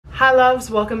Hi loves,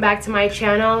 welcome back to my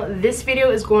channel. This video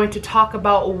is going to talk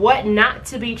about what not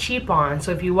to be cheap on.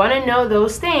 So if you want to know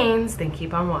those things, then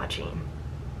keep on watching.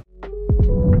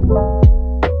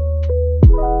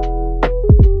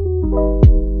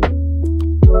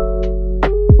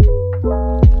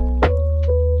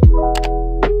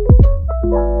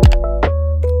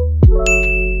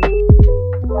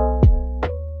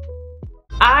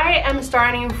 I am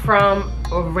starting from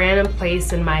a random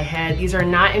place in my head. These are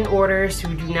not in order, so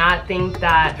do not think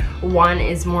that one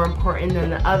is more important than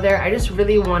the other. I just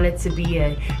really want it to be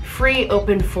a free,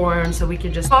 open forum so we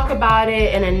can just talk about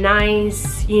it in a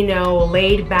nice,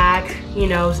 laid back,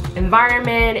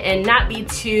 environment and not be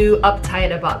too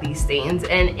uptight about these things.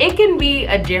 And it can be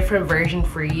a different version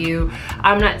for you.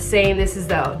 I'm not saying this is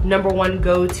the #1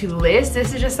 go-to list.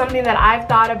 This is just something that I've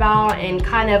thought about and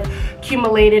kind of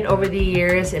accumulated over the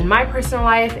years in my personal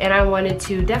life, and I wanted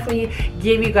to definitely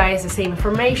give you guys the same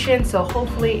information, so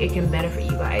hopefully it can benefit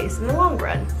you guys in the long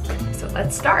run. So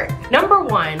let's start. Number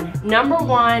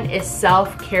one is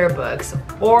self-care books,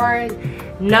 or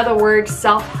in other words,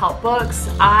 self-help books.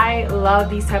 I love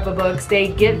these type of books. They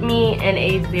get me in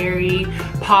a very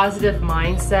positive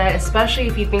mindset, especially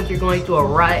if you think you're going through a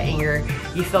rut and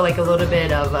you feel like a little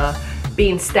bit of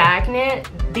being stagnant.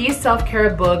 These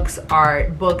self-care books are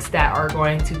books that are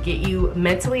going to get you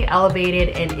mentally elevated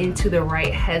and into the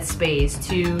right headspace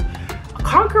to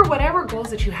conquer whatever goals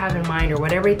that you have in mind, or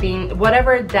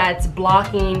whatever that's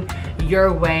blocking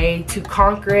your way, to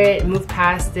conquer it, move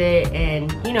past it,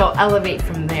 and elevate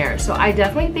from there. So I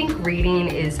definitely think reading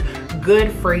is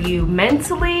good for you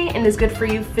mentally and is good for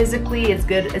you physically.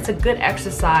 It's a good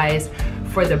exercise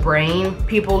for the brain.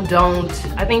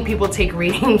 I think people take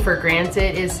reading for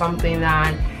granted. Is something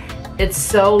that it's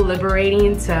so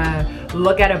liberating to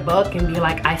look at a book and be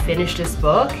like, I finished this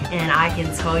book and I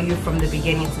can tell you from the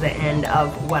beginning to the end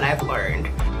of what I've learned.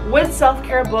 With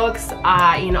self-care books,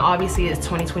 obviously it's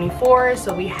 2024,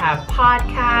 so we have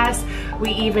podcasts, we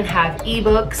even have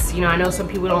ebooks. I know some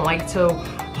people don't like to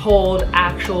hold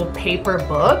actual paper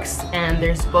books, and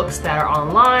there's books that are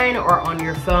online or on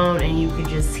your phone and you could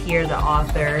just hear the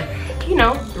author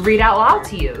read out loud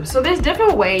to you. So there's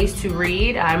different ways to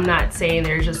read. I'm not saying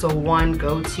there's just a one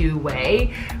go-to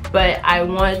way, but I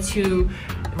want to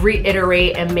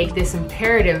reiterate and make this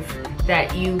imperative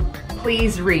that you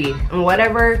please read, and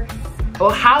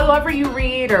however you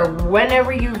read or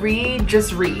whenever you read,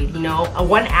 just read.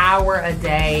 1 hour a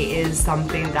day is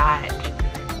something that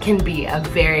can be a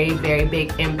very, very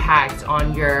big impact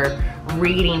on your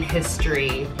reading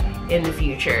history in the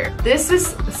future. This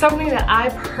is something that I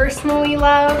personally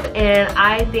love, and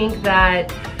I think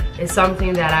that is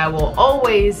something that I will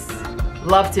always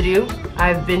love to do.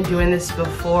 I've been doing this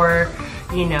before,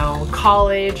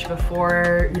 college,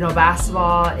 before,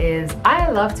 basketball. I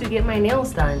love to get my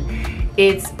nails done.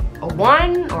 It's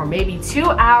 1 or maybe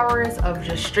 2 hours of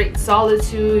just straight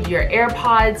solitude, your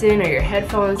AirPods in or your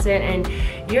headphones in, and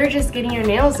you're just getting your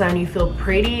nails done. You feel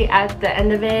pretty at the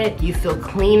end of it. You feel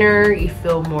cleaner, you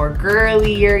feel more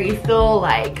girlier, you feel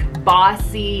like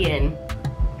bossy and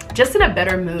just in a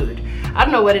better mood. I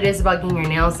don't know what it is about getting your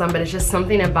nails done, but it's just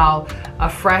something about a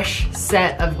fresh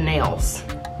set of nails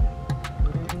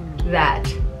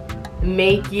that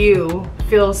make you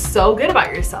feel so good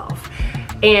about yourself.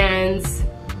 And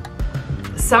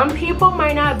some people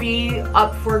might not be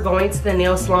up for going to the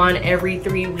nail salon every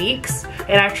 3 weeks,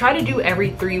 and I try to do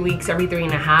every 3 weeks, every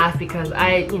 3.5, because the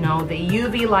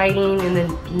UV lighting in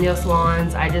the nail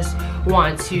salons, I just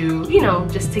want to,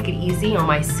 just take it easy on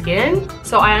my skin.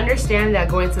 So I understand that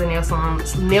going to the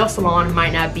nail salon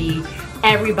might not be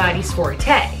everybody's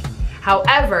forte.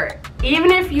 However,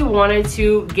 even if you wanted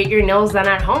to get your nails done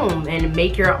at home and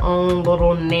make your own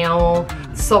little nail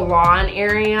salon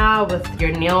area with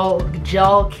your nail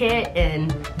gel kit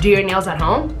and do your nails at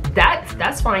home,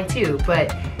 that's fine too.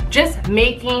 But just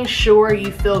making sure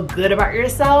you feel good about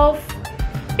yourself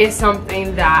is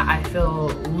something that I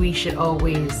feel we should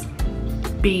always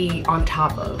be on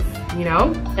top of,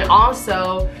 And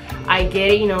also, I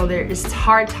get it, there is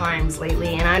hard times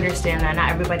lately, and I understand that not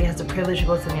everybody has the privilege to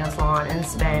go to the nail salon and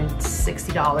spend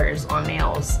 $60 on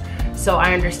nails. So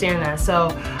I understand that.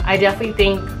 So I definitely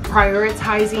think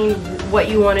prioritizing what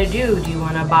you want to do. Do you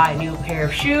want to buy a new pair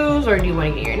of shoes, or do you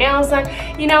want to get your nails done?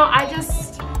 I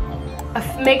just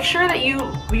make sure that you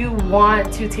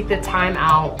want to take the time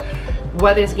out,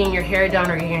 whether it's getting your hair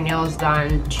done or getting your nails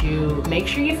done, to make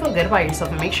sure you feel good about yourself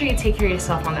and make sure you take care of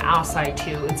yourself on the outside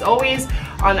too. It's always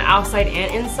on the outside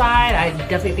and inside. I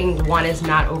definitely think one is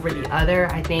not over the other.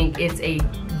 I think it's a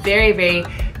very, very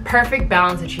perfect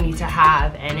balance that you need to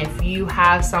have, and if you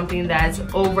have something that's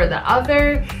over the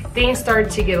other, things start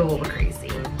to get a little crazy.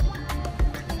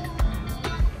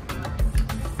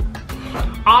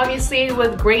 Obviously,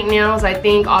 with great nails, I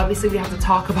think obviously we have to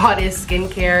talk about is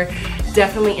skincare.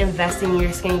 Definitely invest in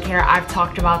your skincare. I've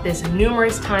talked about this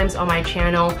numerous times on my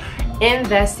channel.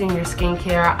 Invest in your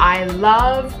skincare. I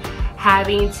love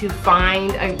having to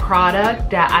find a product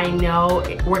that I know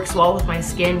works well with my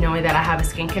skin, knowing that I have a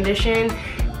skin condition.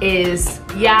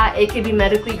 Yeah, it could be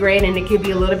medically grade and it could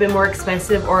be a little bit more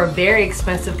expensive or very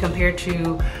expensive compared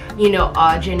to, you know,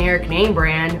 a generic name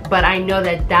brand, but I know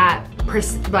that that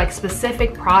like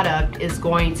specific product is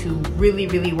going to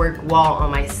really work well on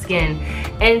my skin.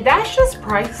 And that's just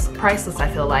priceless, I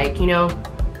feel like. You know,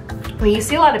 when you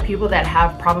see a lot of people that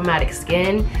have problematic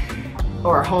skin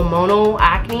or hormonal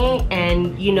acne,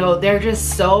 and you know, they're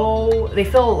just they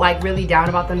feel like really down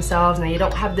about themselves and they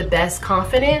don't have the best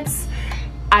confidence.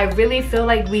 I really feel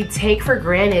like we take for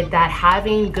granted that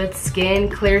having good skin,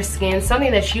 clear skin,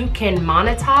 something that you can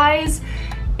monetize,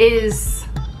 is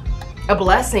a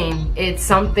blessing. It's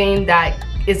something that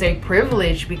is a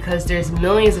privilege, because there's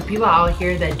millions of people out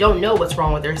here that don't know what's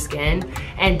wrong with their skin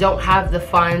and don't have the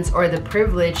funds or the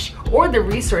privilege or the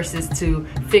resources to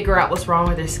figure out what's wrong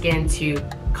with their skin to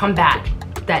combat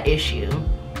that issue.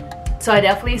 So I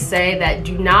definitely say that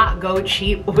do not go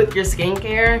cheap with your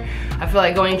skincare. I feel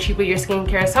like going cheap with your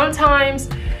skincare sometimes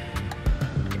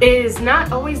is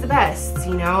not always the best,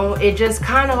 you know? It just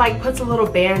kind of like puts a little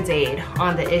band-aid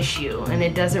on the issue, and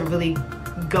it doesn't really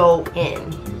go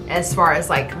in as far as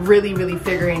like really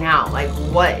figuring out like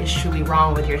what is truly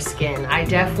wrong with your skin. I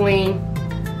definitely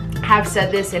have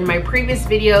said this in my previous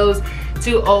videos,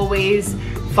 to always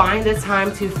find the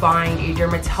time to find a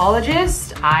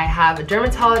dermatologist. I have a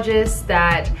dermatologist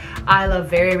that I love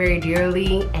very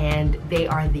dearly, and they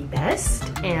are the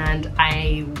best. And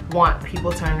I want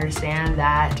people to understand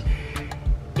that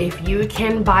if you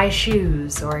can buy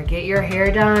shoes or get your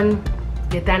hair done,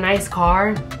 get that nice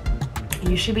car,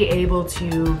 you should be able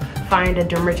to find a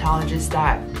dermatologist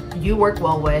that you work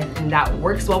well with and that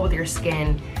works well with your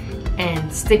skin,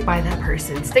 and stick by that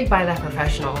person, stick by that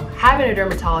professional. Having a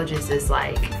dermatologist is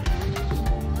like,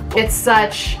 it's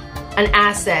such an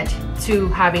asset to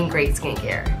having great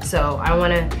skincare. So I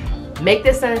wanna make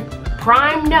this a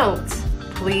prime note,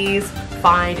 please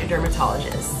find a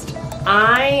dermatologist.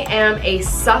 I am a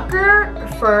sucker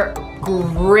for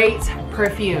great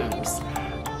perfumes.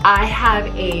 I have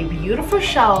a beautiful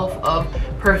shelf of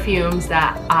perfumes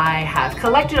that I have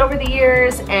collected over the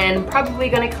years, and probably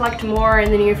gonna collect more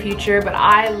in the near future, but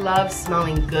I love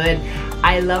smelling good.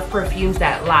 I love perfumes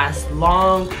that last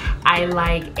long. I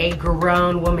like a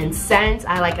grown woman scent.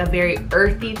 I like a very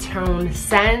earthy tone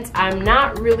scent. I'm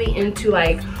not really into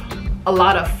like a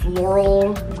lot of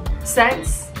floral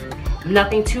scents.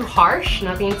 Nothing too harsh,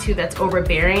 nothing too that's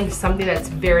overbearing, something that's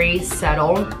very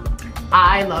subtle.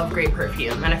 I love great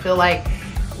perfume, and I feel like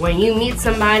when you meet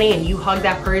somebody and you hug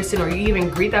that person, or you even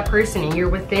greet that person and you're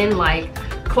within like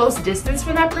close distance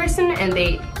from that person, and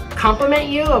they compliment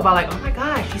you about like, oh my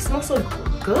gosh, you smell so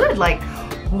good, like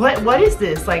what is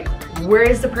this, like where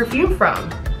is the perfume from?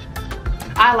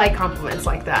 I like compliments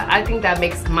like that. I think that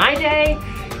makes my day.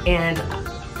 And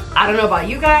I don't know about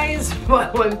you guys,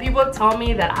 but when people tell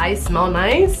me that I smell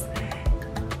nice,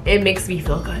 it makes me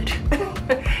feel good.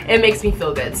 It makes me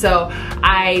feel good. So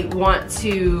I want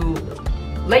to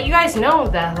let you guys know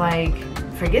that, like,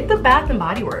 forget the Bath and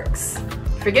Body Works,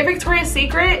 forget Victoria's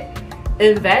Secret,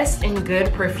 invest in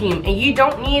good perfume. And you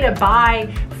don't need to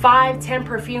buy 5-10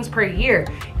 perfumes per year.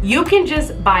 You can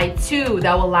just buy 2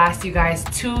 that will last you guys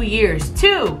 2 years.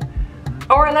 2,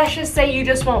 or let's just say you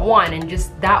just want 1, and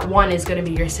just that 1 is going to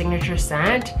be your signature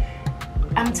scent.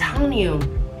 I'm telling you,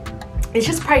 it's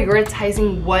just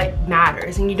prioritizing what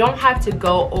matters, and you don't have to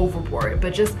go overboard,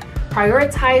 but just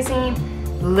prioritizing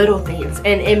little things,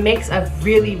 and it makes a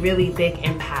really big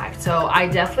impact. So I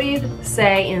definitely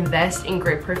say invest in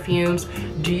great perfumes.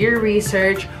 Do your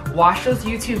research, watch those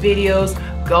YouTube videos,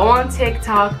 go on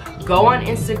TikTok, go on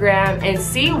Instagram, and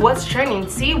see what's trending.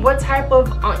 See what type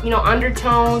of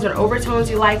undertones or overtones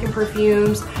you like in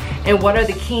perfumes, and what are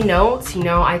the key notes. You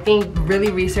know, I think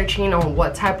really researching on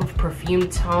what type of perfume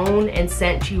tone and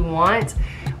scent you want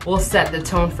will set the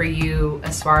tone for you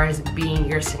as far as being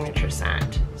your signature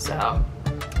scent. So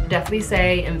definitely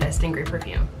say invest in great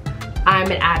perfume. I'm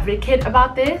an advocate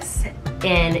about this,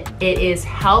 and it is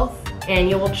health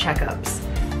annual checkups.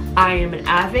 I am an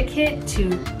advocate to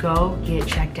go get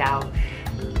checked out.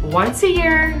 Once a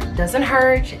year, doesn't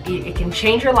hurt. It can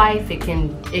change your life. It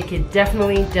could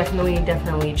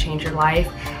definitely change your life.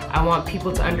 I want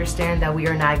people to understand that we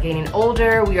are not getting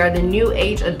older. We are the new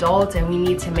age adults, and we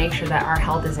need to make sure that our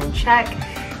health is in check.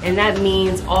 and that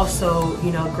means also,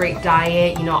 you know, great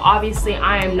diet. You know, obviously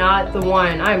I am not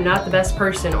the best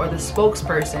person or the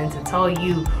spokesperson to tell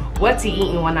you what to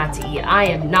eat and what not to eat. I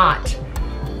am not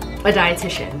a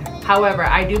dietitian. However,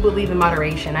 I do believe in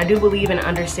moderation. I do believe in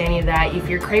understanding that if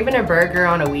you're craving a burger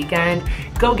on a weekend,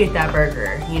 go get that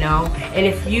burger, you know? And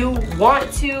if you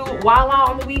want to wild out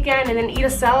on the weekend and then eat a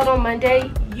salad on Monday,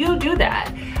 you do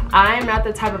that. I'm not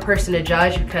the type of person to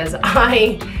judge because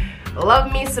I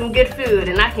love me some good food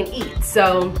and I can eat.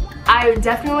 So I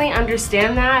definitely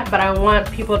understand that, but I want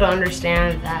people to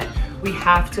understand that we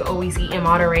have to always eat in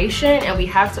moderation and we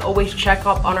have to always check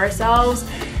up on ourselves.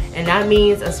 And that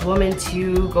means as women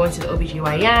too, going to the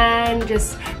OBGYN,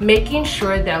 just making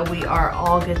sure that we are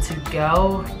all good to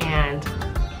go. And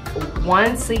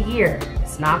once a year,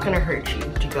 it's not gonna hurt you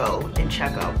to go and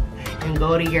check up and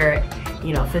go to your,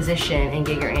 you know, physician and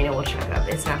get your annual checkup.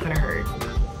 It's not gonna hurt.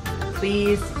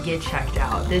 Please get checked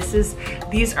out.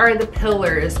 These are the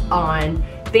pillars on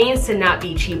things to not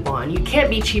be cheap on. You can't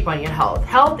be cheap on your health.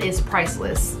 Health is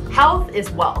priceless. Health is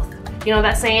wealth. You know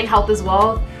that saying, health is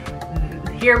wealth?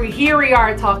 Here we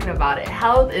are talking about it.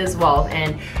 Health is wealth,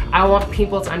 and I want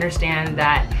people to understand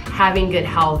that having good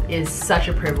health is such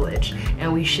a privilege,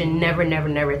 and we should never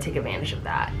take advantage of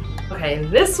that. Okay,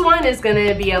 this one is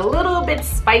gonna be a little bit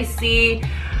spicy.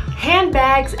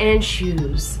 Handbags and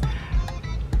shoes.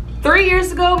 3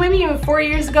 years ago, maybe even 4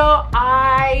 years ago,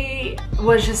 I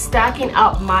was just stacking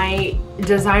up my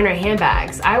designer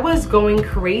handbags. I was going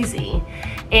crazy,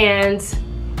 and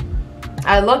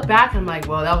I look back and I'm like,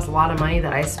 well, that was a lot of money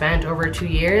that I spent over 2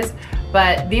 years,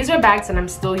 but these are bags that I'm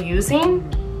still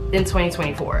using in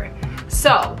 2024.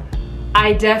 So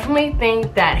I definitely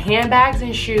think that handbags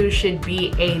and shoes should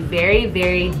be a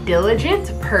very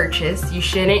diligent purchase. You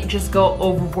shouldn't just go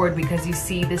overboard because you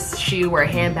see this shoe or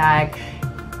handbag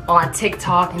on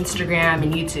TikTok, Instagram,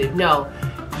 and YouTube. No,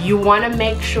 you want to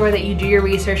make sure that you do your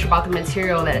research about the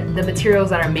materials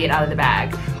that are made out of the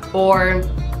bag, or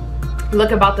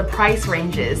look about the price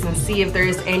ranges and see if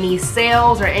there's any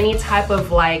sales or any type of,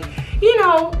 like, you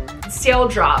know, sale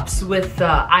drops with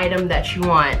the item that you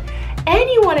want. And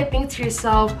you want to think to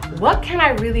yourself, what can I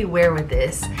really wear with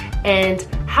this? And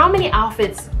how many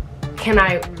outfits can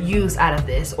I use out of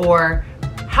this? Or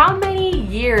how many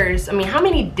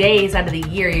days out of the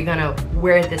year you're gonna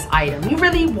wear this item? You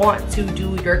really want to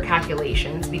do your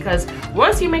calculations, because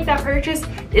once you make that purchase,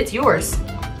 it's yours.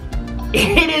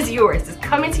 It is yours. It's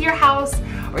coming to your house,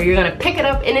 or you're gonna pick it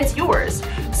up and it's yours.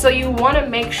 So you wanna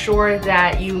make sure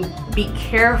that you be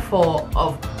careful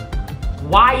of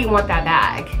why you want that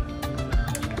bag,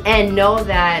 and know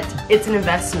that it's an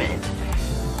investment.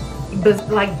 But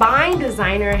like, buying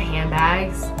designer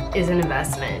handbags is an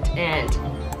investment, and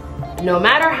no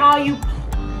matter how you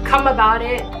come about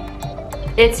it,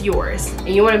 it's yours. And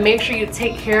you wanna make sure you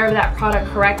take care of that product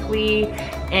correctly,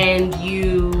 and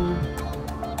you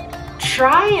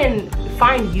try and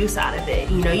find use out of it.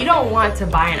 You know, you don't want to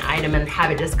buy an item and have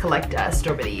it just collect dust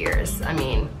over the years. I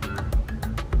mean,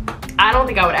 I don't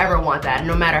think I would ever want that,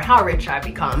 no matter how rich I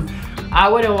become. I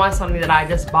wouldn't want something that I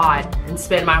just bought and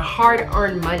spent my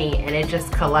hard-earned money and it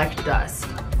just collect dust.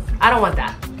 I don't want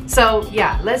that. So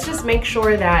yeah, let's just make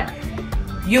sure that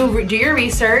you do your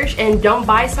research and don't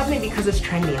buy something because it's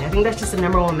trending. I think that's just the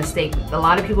 #1 mistake. A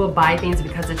lot of people buy things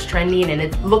because it's trending and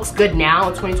it looks good now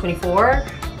in 2024,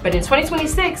 but in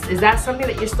 2026, is that something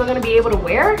that you're still gonna be able to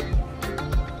wear?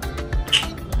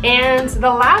 And the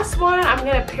last one, I'm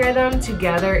gonna pair them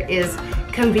together, is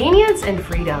convenience and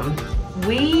freedom.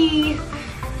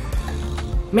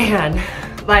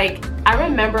 Like, I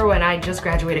remember when I just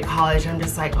graduated college, I'm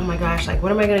just like, oh my gosh, like,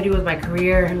 what am I gonna do with my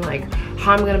career? And like,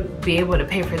 how I'm gonna be able to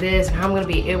pay for this, and how I'm gonna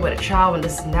be able to travel and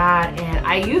this and that. And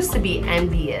I used to be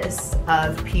envious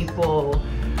of people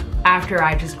after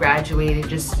I just graduated,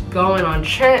 just going on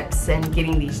trips and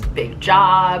getting these big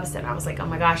jobs. And I was like, oh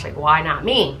my gosh, like, why not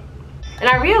me? And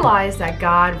I realized that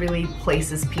God really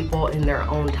places people in their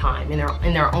own time, in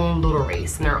their own little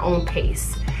race, in their own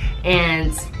pace.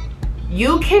 And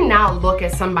you cannot look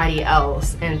at somebody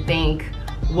else and think,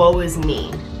 woe is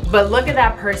me. But look at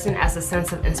that person as a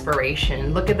sense of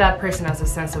inspiration. Look at that person as a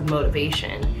sense of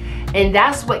motivation. And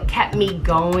that's what kept me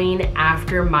going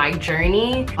after my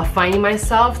journey of finding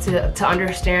myself, to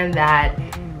understand that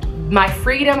my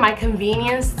freedom, my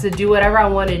convenience to do whatever I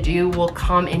want to do will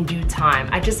come in due time.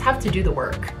 I just have to do the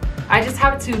work. I just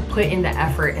have to put in the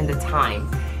effort and the time,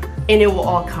 and it will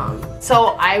all come.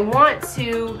 So I want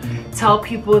to tell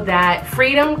people that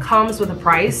freedom comes with a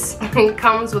price. It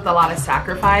comes with a lot of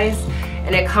sacrifice,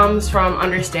 and it comes from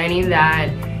understanding that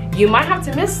you might have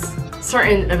to miss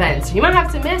certain events. You might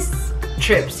have to miss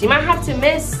trips. You might have to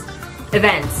miss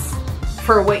events.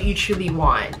 for what you truly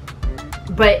want.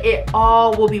 But it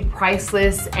all will be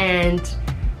priceless and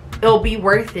it'll be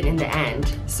worth it in the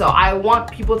end. So I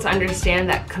want people to understand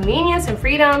that convenience and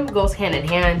freedom goes hand in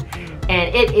hand,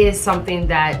 and it is something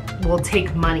that will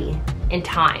take money and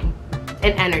time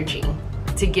and energy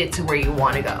to get to where you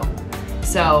want to go.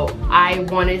 So I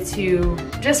wanted to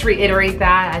just reiterate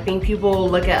that. I think people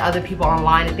look at other people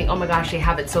online and think, oh my gosh, they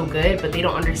have it so good, but they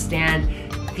don't understand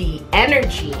the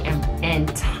energy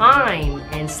and time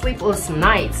and sleepless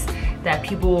nights that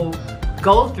people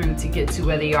go through to get to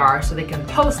where they are, so they can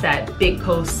post that big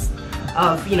post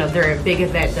of, you know, their big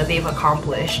event that they've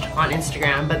accomplished on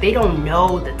Instagram, but they don't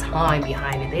know the time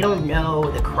behind it. They don't know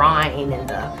the crying and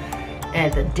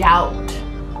the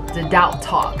doubt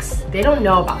talks. They don't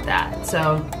know about that.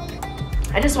 So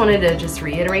I just wanted to just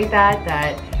reiterate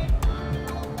that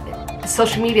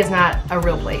social media is not a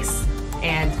real place,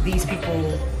 and these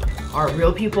people are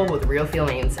real people with real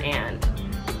feelings, and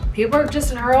people are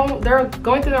just they're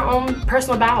going through their own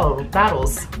personal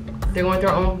battles. They're going through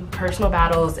their own personal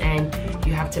battles, and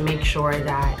you have to make sure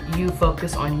that you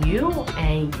focus on you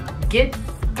and get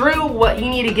through what you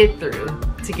need to get through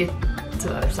to get to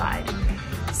the other side.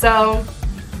 So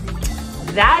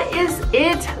that is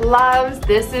it, loves.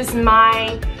 This is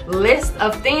my list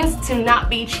of things to not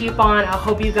be cheap on. I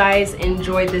hope you guys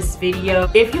enjoyed this video.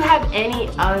 If you have any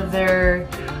other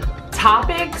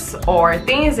topics or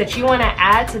things that you want to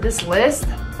add to this list,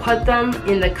 put them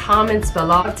in the comments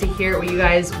below to hear what you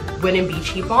guys wouldn't be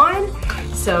cheap on.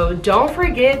 So don't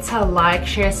forget to like,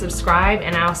 share, and subscribe,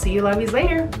 and I'll see you lovies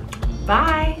later.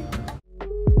 Bye.